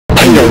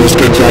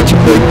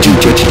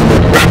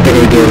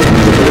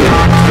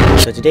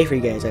So today for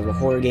you guys, I have a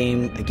horror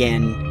game,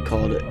 again,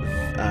 called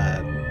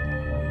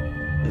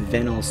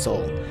Venal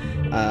Soul.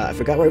 I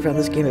forgot where I found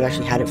this game. I've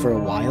actually had it for a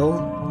while.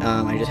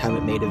 I just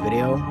haven't made a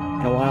video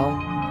in a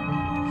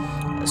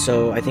while.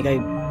 So I think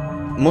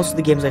most of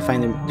the games I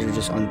find, they're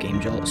just on Game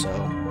Jolt, so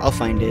I'll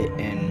find it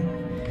and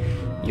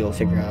you'll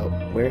figure out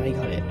where I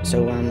got it.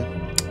 So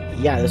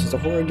yeah, this is a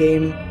horror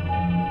game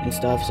and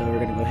stuff, so we're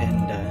gonna go ahead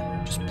and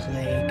just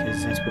play,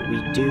 because that's what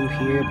we do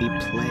here, we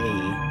play.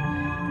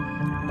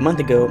 A month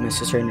ago, my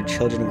sister and her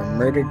children were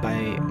murdered by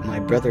my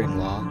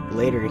brother-in-law.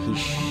 Later, he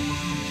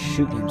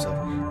shoot himself.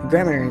 The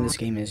grammar in this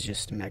game is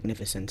just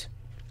magnificent.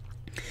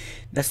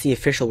 That's the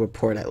official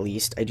report, at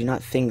least. I do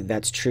not think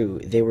that's true.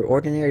 They were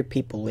ordinary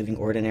people living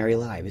ordinary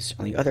lives.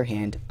 On the other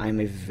hand, I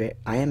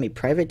am a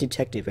private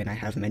detective, and I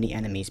have many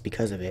enemies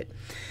because of it.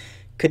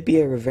 Could be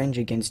a revenge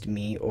against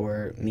me,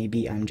 or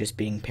maybe I'm just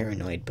being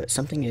paranoid, but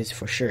something is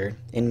for sure.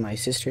 In my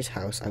sister's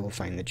house, I will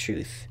find the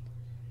truth.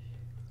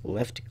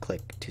 Left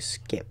click to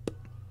skip.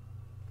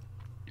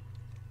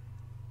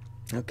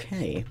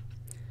 Okay.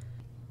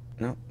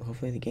 No,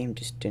 hopefully the game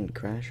just didn't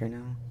crash right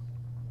now.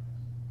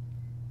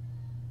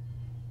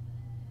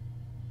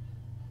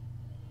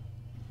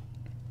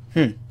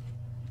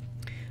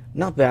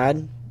 Not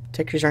bad.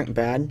 Textures aren't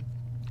bad.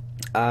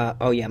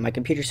 Oh yeah, my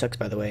computer sucks,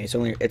 by the way.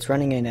 It's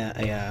running in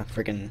a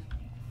freaking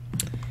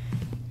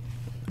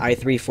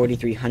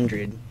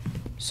i3-4300,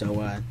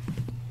 so I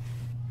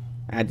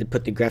had to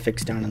put the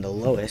graphics down on the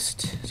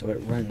lowest so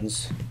it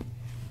runs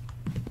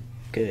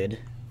good,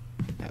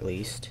 at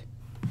least.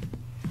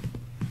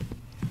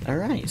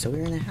 Alright, so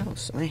we're in the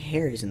house. My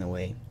hair is in the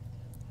way.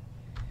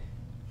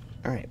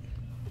 Alright.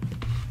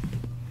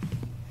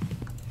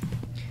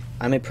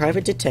 I'm a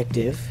private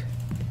detective,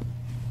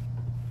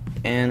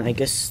 and I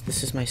guess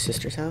this is my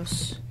sister's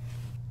house?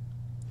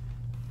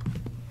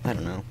 I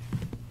don't know.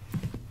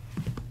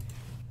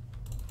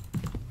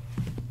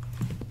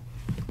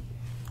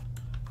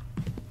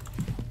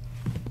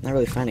 Not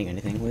really finding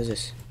anything. What is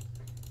this?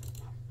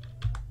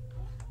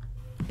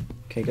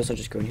 Okay, I guess I'll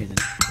just go in here then.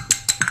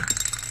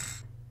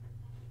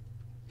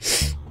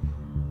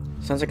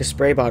 Sounds like a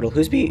spray bottle.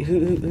 Who's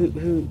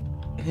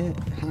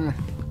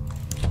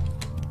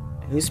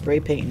spray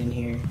painting in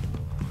here?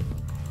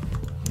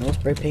 No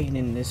spray painting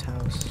in this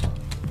house.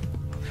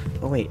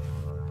 Oh wait,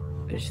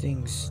 there's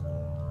things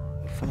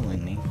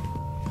following me.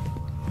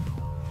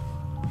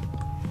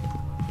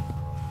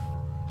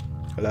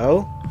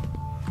 Hello?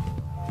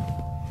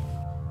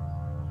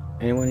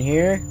 Anyone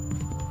here?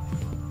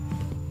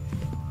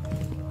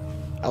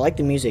 I like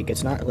the music.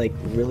 It's not like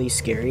really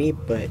scary,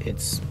 but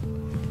it's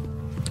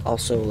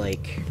also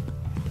like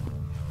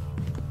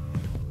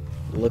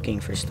looking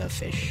for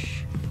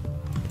stuff-ish.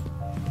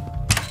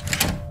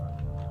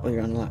 Oh,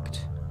 you're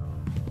unlocked.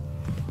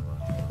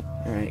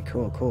 Alright,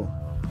 cool.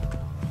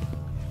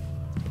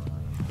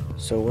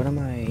 So what am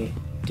I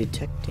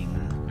detecting?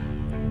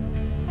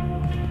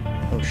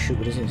 Oh shoot,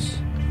 what is this?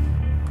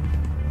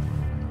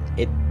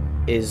 It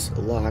is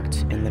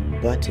locked and the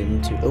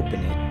button to open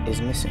it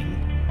is missing.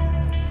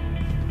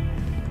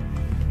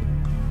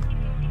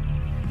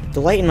 The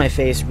light in my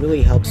face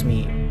really helps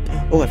me...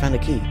 Oh, I found the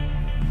key.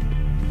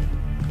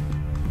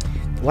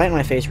 The light in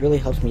my face really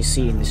helps me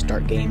see in this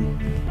dark game.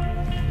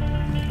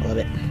 I love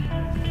it.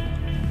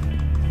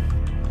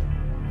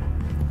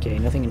 Okay,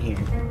 nothing in here.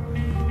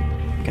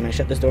 Can I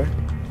shut this door?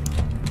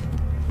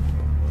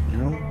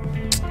 No?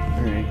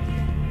 Alright.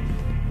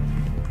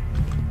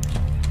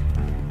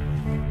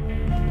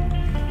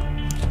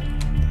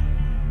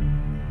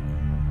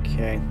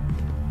 Okay.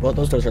 Well,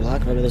 those doors are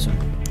locked. What about this one?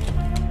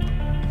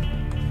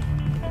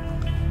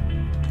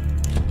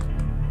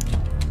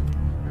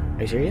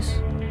 Are you serious?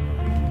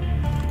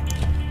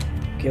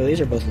 Okay, well, these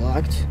are both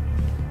locked.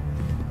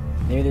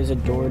 Maybe there's a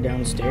door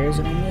downstairs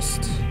that I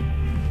missed.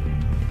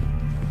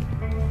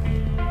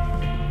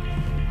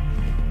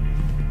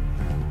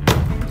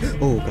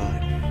 Oh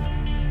god.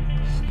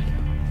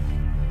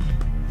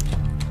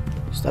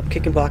 Stop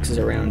kicking boxes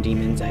around,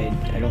 demons. I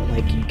don't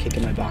like you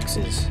kicking my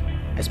boxes.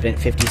 I spent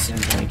 50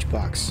 cents on each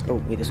box.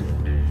 Oh, wait, this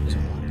one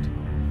locked.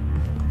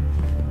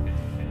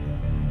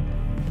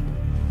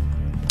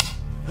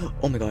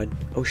 Oh my god.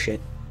 Oh shit.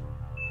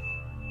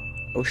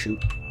 Oh shoot.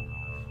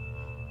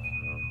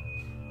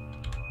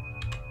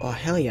 Oh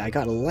hell yeah, I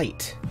got a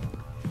light.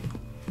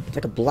 It's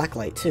like a black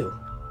light too.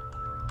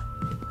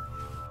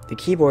 The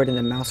keyboard and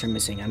the mouse are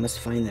missing. I must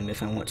find them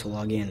if I want to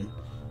log in.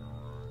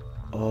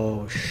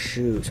 Oh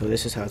shoot, so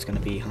this is how it's gonna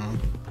be, huh?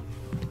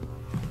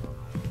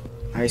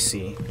 I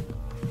see.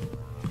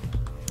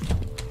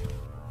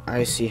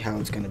 I see how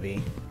it's gonna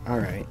be.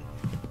 Alright.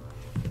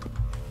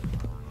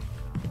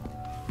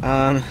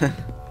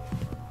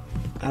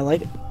 I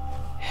like...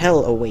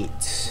 Hell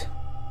awaits.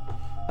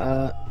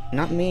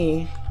 Not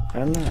me.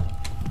 I'm not...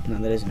 No,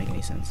 that doesn't make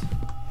any sense.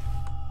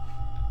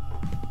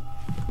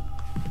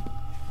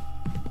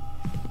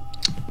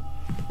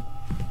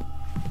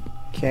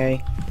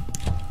 Okay.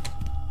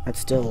 That's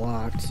still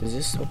locked. Is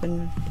this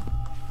open?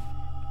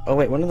 Oh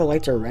wait, one of the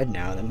lights are red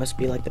now. That must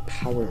be like the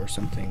power or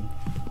something.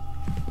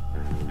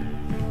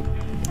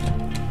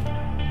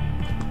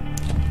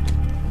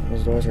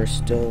 Those doors are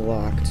still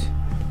locked.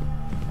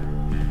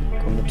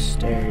 Going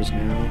upstairs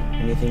now.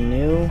 Anything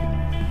new?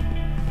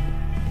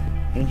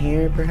 In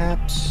here,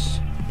 perhaps?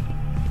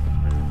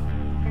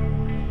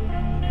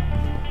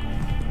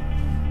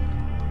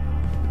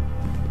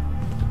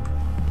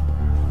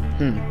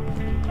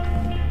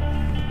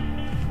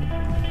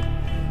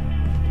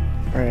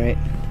 Alright.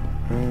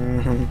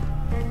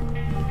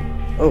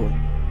 Oh.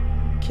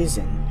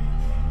 Kizin.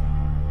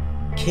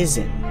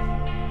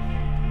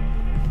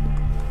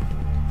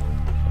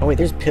 Oh wait,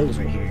 there's pills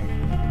right here.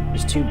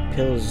 There's 2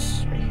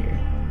 pills right here.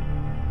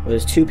 Well,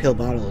 there's 2 pill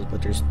bottles,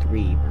 but there's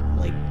 3,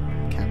 like,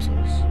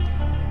 capsules.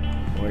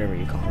 Or whatever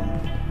you call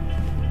them.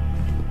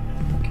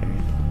 Okay.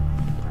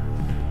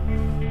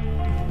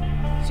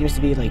 Seems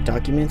to be, like,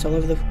 documents all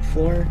over the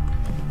floor.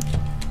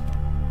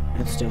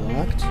 It's still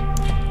locked.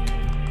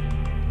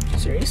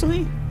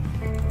 Seriously?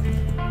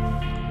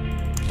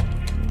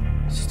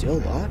 Still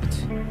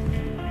locked?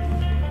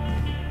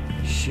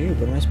 Shoot,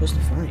 what am I supposed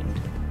to find?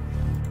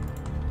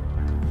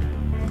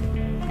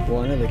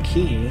 Well, another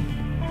key,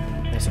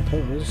 I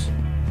suppose.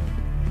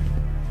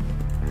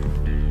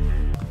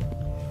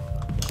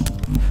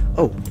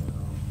 Oh!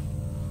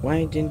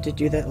 Why didn't it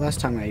do that last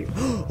time I...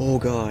 Oh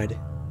god!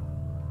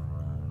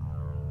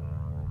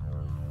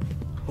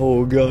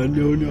 Oh god,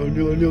 no.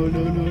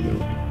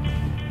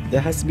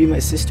 That has to be my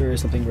sister or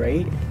something,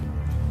 right? Of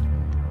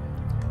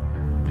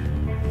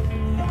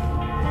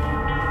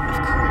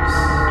course.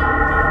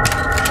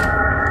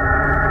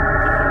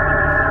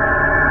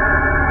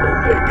 Oh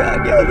my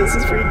god, yo, this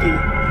is freaky.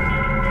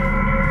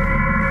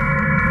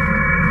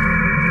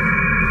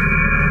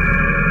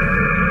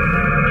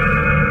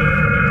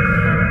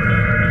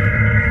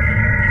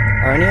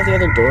 Are any of the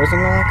other doors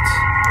unlocked?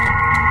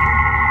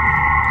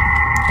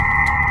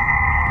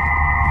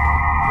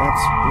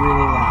 That's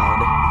really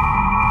loud.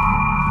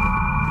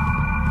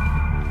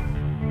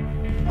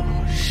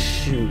 Oh,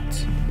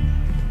 shoot.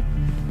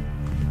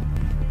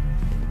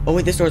 Oh,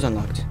 wait, this door's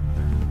unlocked.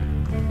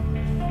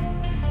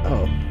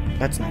 Oh,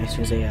 that's nice.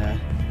 There's a,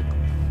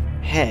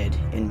 head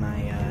in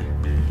my,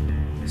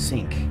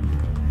 sink.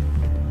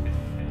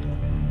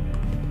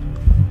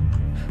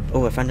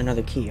 Oh, I found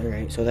another key.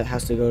 Alright, so that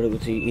has to go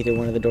to either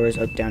one of the doors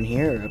up down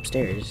here or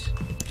upstairs.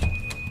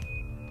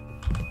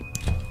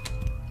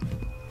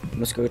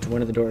 Let's go to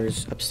one of the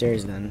doors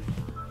upstairs then.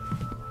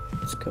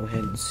 Let's go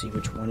ahead and see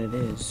which one it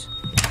is.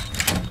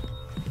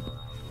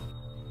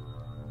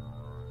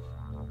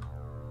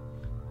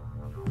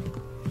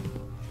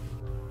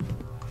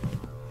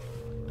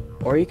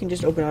 Or you can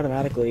just open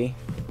automatically.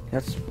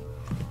 That's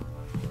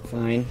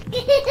fine.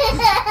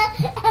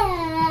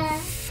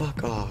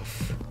 Fuck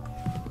off.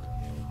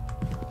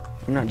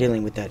 I'm not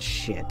dealing with that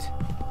shit.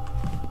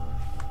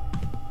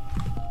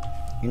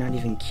 You're not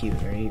even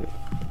cute, are you?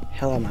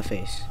 Hell out of my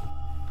face.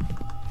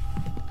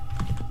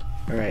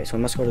 Alright, so I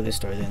must go to this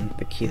door then.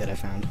 The key that I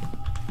found.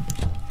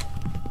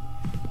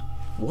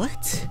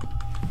 What?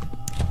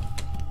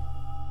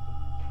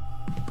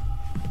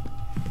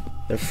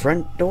 The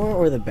front door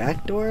or the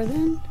back door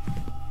then?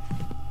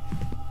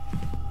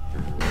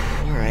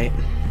 Alright.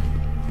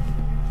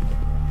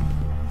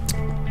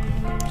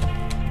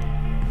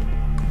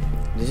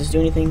 Does this do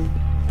anything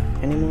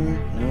anymore?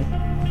 No?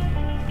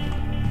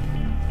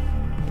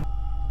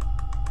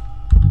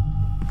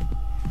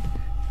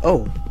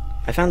 Oh!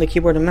 I found the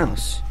keyboard and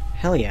mouse.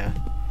 Hell yeah.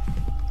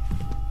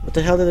 What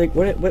the hell did they,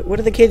 what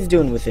are the kids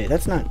doing with it?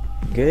 That's not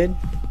good.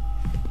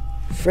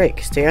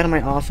 Frick, stay out of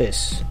my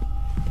office.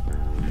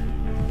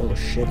 Oh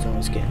shit's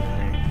always getting in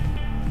there.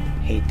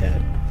 Hate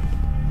that.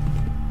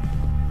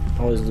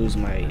 Always lose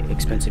my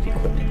expensive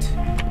equipment.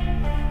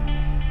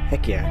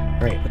 Heck yeah.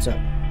 Alright, what's up?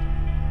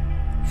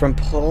 From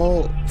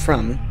Paul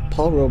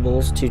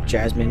Robles to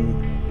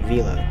Jasmine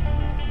Vila.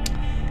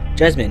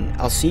 Jasmine,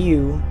 I'll see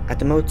you at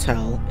the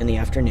motel in the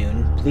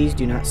afternoon. Please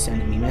do not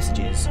send me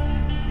messages.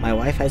 My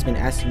wife has been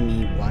asking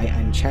me why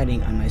I'm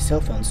chatting on my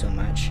cell phone so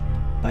much.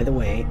 By the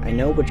way, I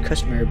know which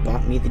customer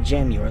bought me the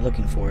gem you are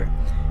looking for.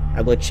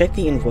 I will check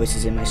the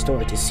invoices in my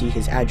store to see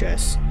his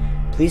address.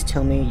 Please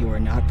tell me you are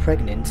not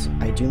pregnant.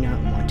 I do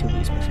not want to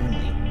lose my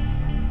family.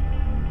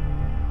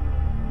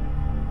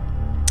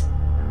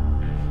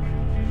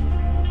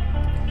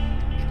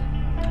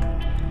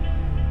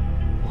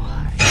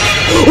 Why?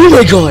 Oh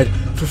my god!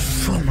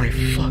 Oh my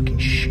fucking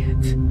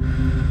shit.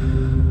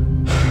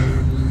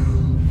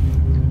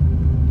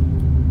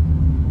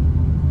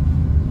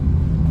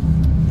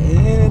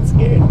 It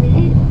scared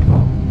me.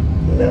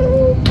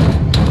 No.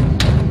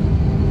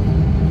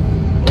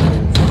 Oh,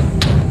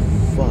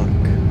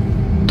 fuck.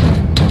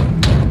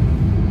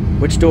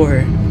 Which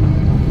door?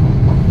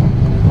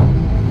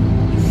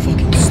 You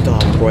fucking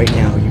stop right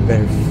now. You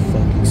better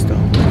fucking stop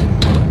right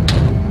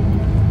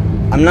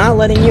now. I'm not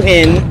letting you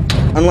in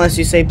unless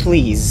you say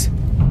please.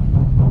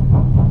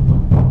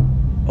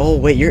 Oh,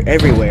 wait, you're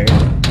everywhere.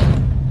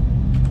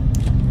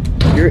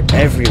 You're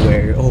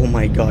everywhere. Oh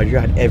my god, you're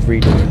at every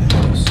door in the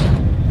house.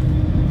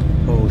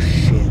 Oh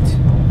shit.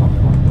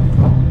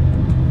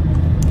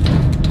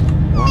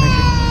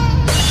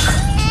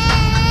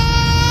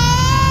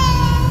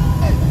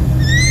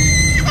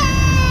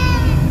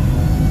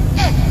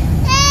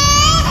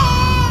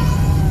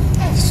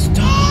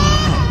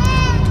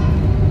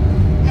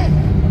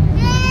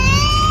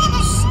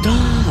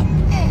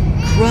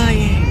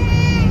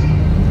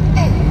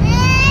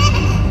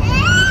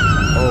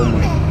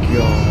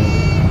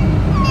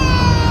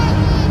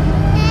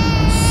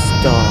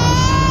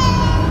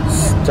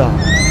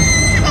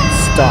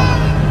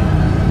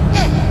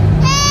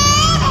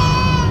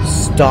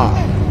 Stop.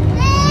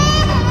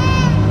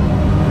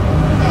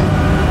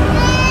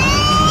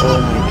 Oh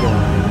my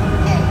god.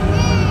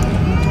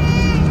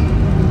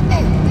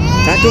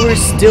 That door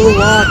is still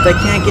locked. I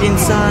can't get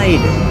inside.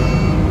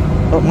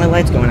 Oh, my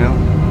light's going out.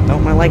 Oh,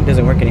 my light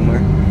doesn't work anymore.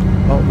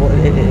 Oh, well,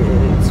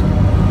 it's...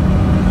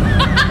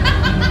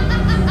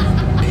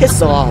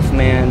 Piss off,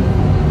 man.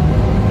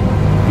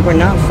 You are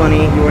not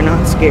funny. You are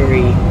not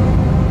scary.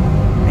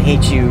 I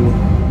hate you.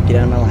 Get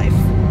out of my life.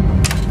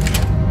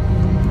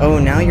 Oh,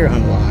 now you're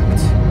unlocked.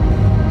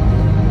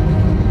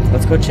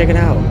 Let's go check it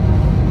out.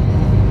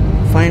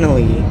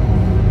 Finally.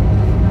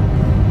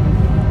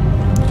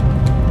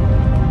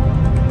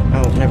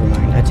 Oh, never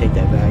mind. I take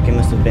that back. It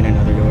must have been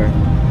another door.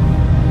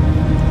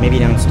 Maybe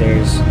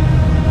downstairs.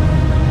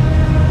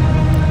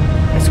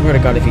 I swear to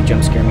God, if you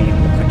jump scare me,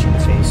 I'm gonna punch you in the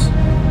face.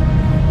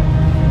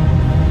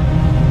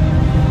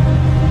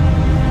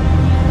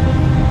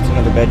 It's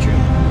another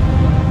bedroom.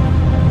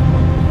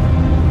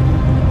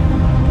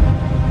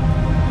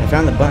 I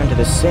found the button to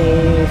the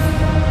safe.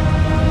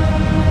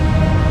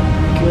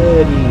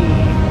 Goody.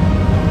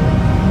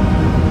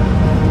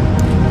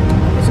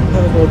 I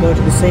suppose we'll go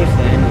to the safe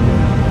then.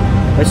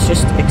 Let's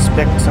just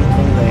expect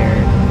something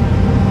there.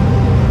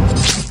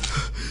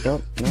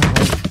 Oh, no,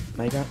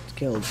 I got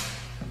killed.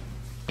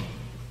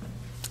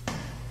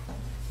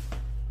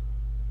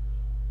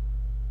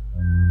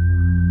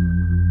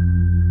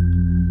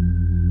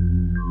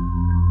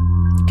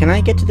 Can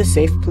I get to the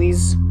safe,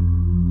 please?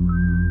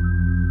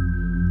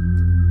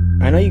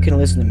 I know you can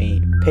listen to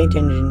me. Pay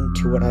attention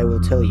to what I will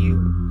tell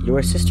you.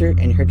 Your sister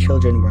and her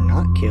children were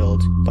not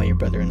killed by your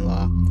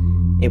brother-in-law.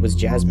 It was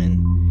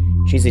Jasmine.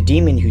 She's a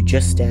demon who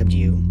just stabbed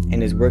you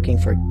and is working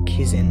for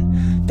Kizin.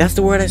 That's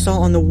the word I saw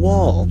on the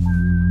wall.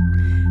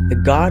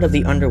 The god of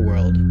the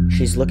underworld.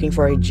 She's looking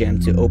for a gem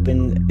to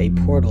open a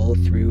portal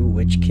through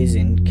which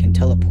Kizin can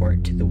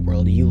teleport to the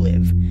world you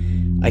live.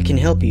 I can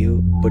help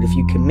you, but if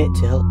you commit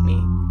to help me,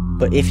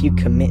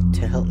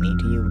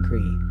 do you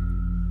agree?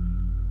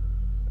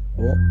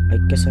 Well, I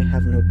guess I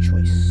have no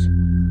choice.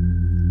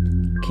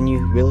 Can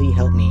you really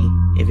help me?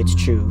 If it's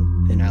true,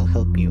 then I'll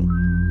help you.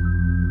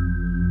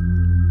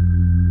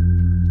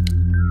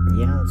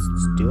 Yeah,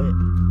 let's do it.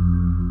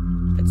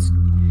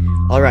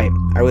 Alright,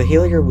 I will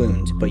heal your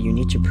wound, but you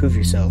need to prove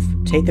yourself.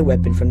 Take the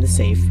weapon from the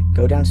safe,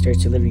 go downstairs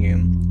to the living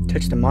room,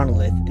 touch the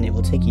monolith, and it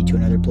will take you to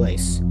another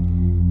place.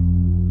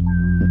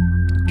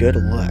 Good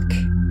luck.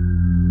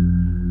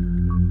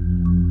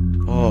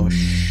 Oh,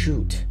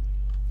 shoot.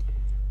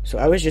 So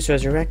I was just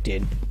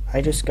resurrected.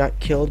 I just got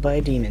killed by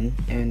a demon,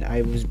 and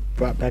I was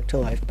brought back to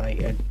life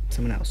by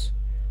someone else.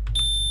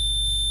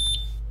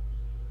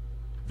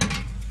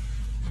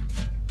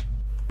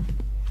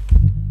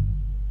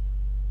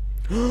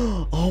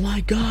 Oh my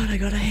god, I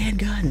got a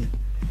handgun!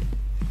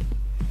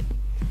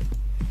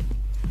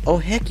 Oh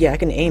heck yeah, I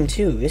can aim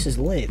too. This is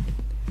lit.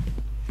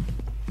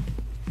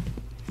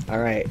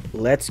 Alright,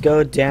 let's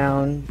go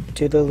down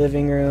to the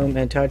living room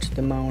and touch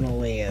the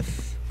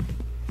monolith.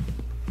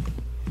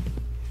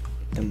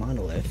 The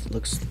monolith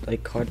looks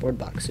like cardboard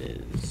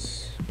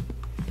boxes.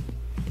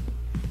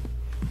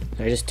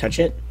 Can I just touch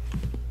it?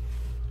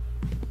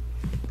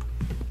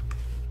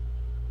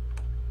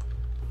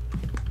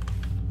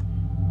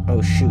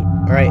 Oh shoot.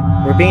 Alright,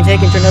 we're being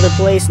taken to another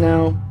place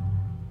now.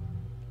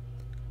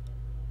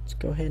 Let's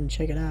go ahead and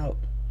check it out.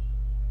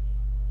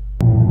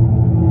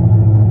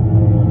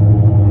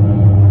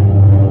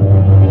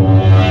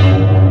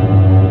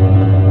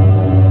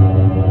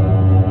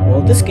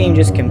 Well, this game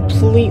just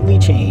completely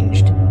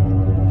changed.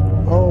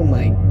 Oh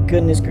my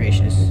goodness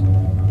gracious.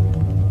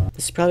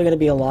 This is probably going to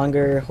be a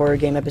longer horror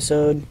game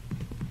episode.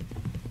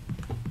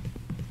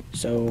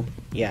 So,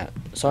 yeah.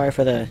 Sorry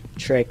for the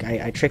trick.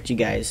 I tricked you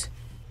guys.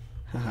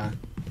 Haha.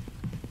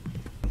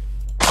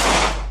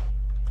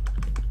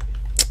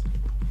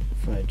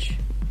 Fudge.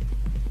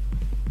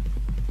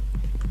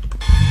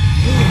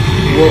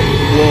 Whoa,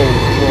 whoa,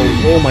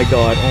 whoa, oh my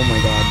god, oh my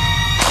god.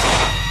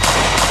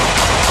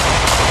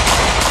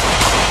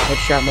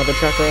 Headshot, mother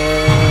trucker.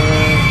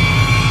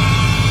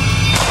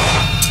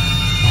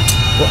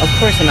 Well, of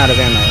course I'm out of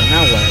ammo.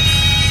 Now what?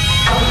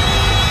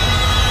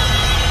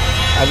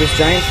 I have this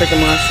giant freaking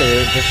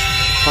monster just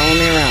following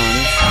me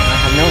around. I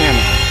have no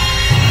ammo.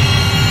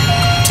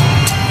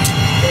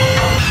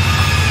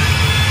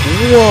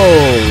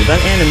 Whoa,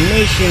 that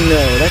animation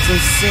though, that's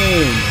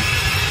insane.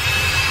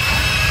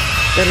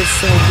 That is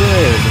so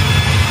good.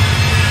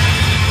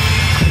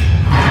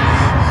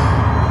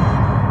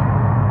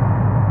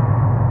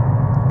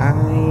 I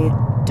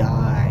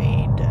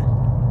died.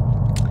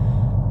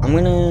 I'm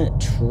gonna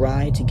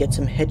try to get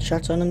some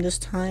headshots on him this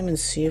time and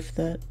see if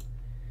that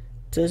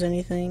does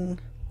anything.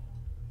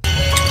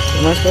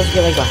 Am I supposed to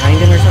get like behind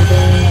him or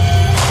something?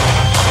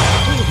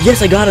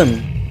 Yes, I got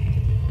him!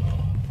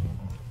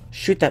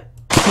 Shoot that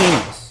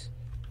penis.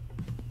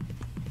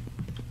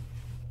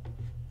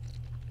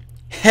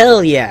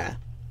 Hell yeah!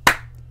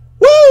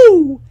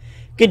 Woo!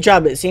 Good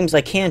job, it seems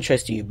I can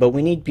trust you, but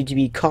we need to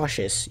be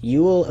cautious.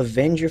 You will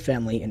avenge your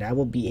family, and I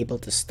will be able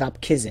to stop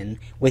Kizin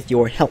with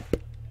your help.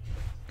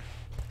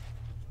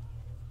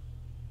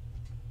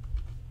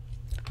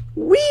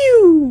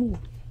 Whew!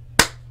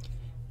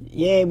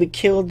 Yay, we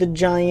killed the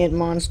giant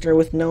monster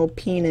with no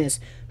penis.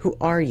 Who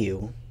are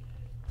you?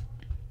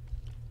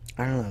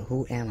 I don't know.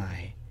 Who am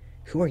I?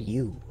 Who are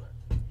you?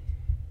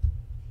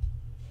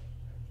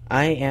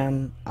 I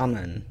am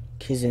Amun,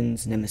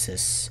 Kizin's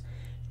nemesis.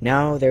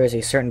 Now there is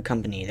a certain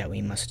company that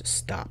we must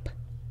stop.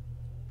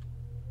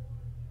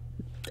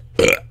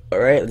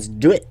 Alright, let's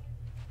do it.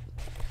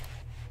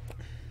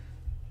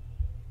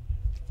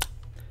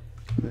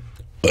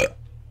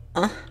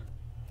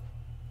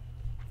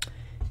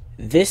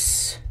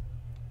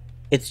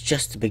 It's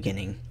just the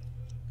beginning.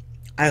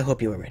 I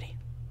hope you are ready.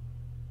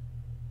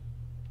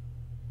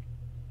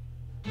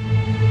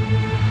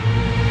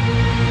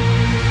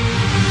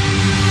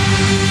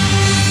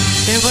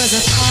 There was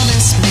a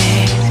promise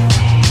made,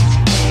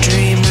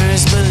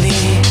 dreamers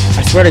believe.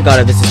 I swear to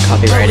God if this is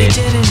But we copyrighted.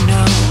 didn't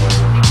know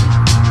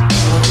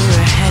what we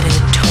were headed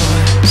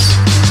towards.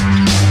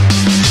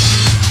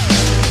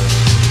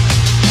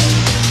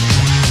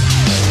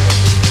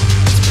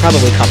 It's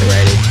probably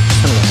copyrighted.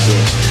 Son of a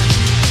bitch.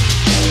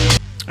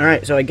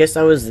 Alright, so I guess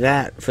that was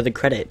that for the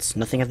credits.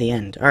 Nothing at the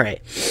end.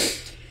 Alright.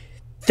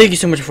 Thank you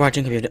so much for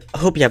watching. I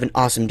hope you have an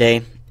awesome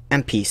day.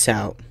 And peace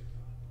out.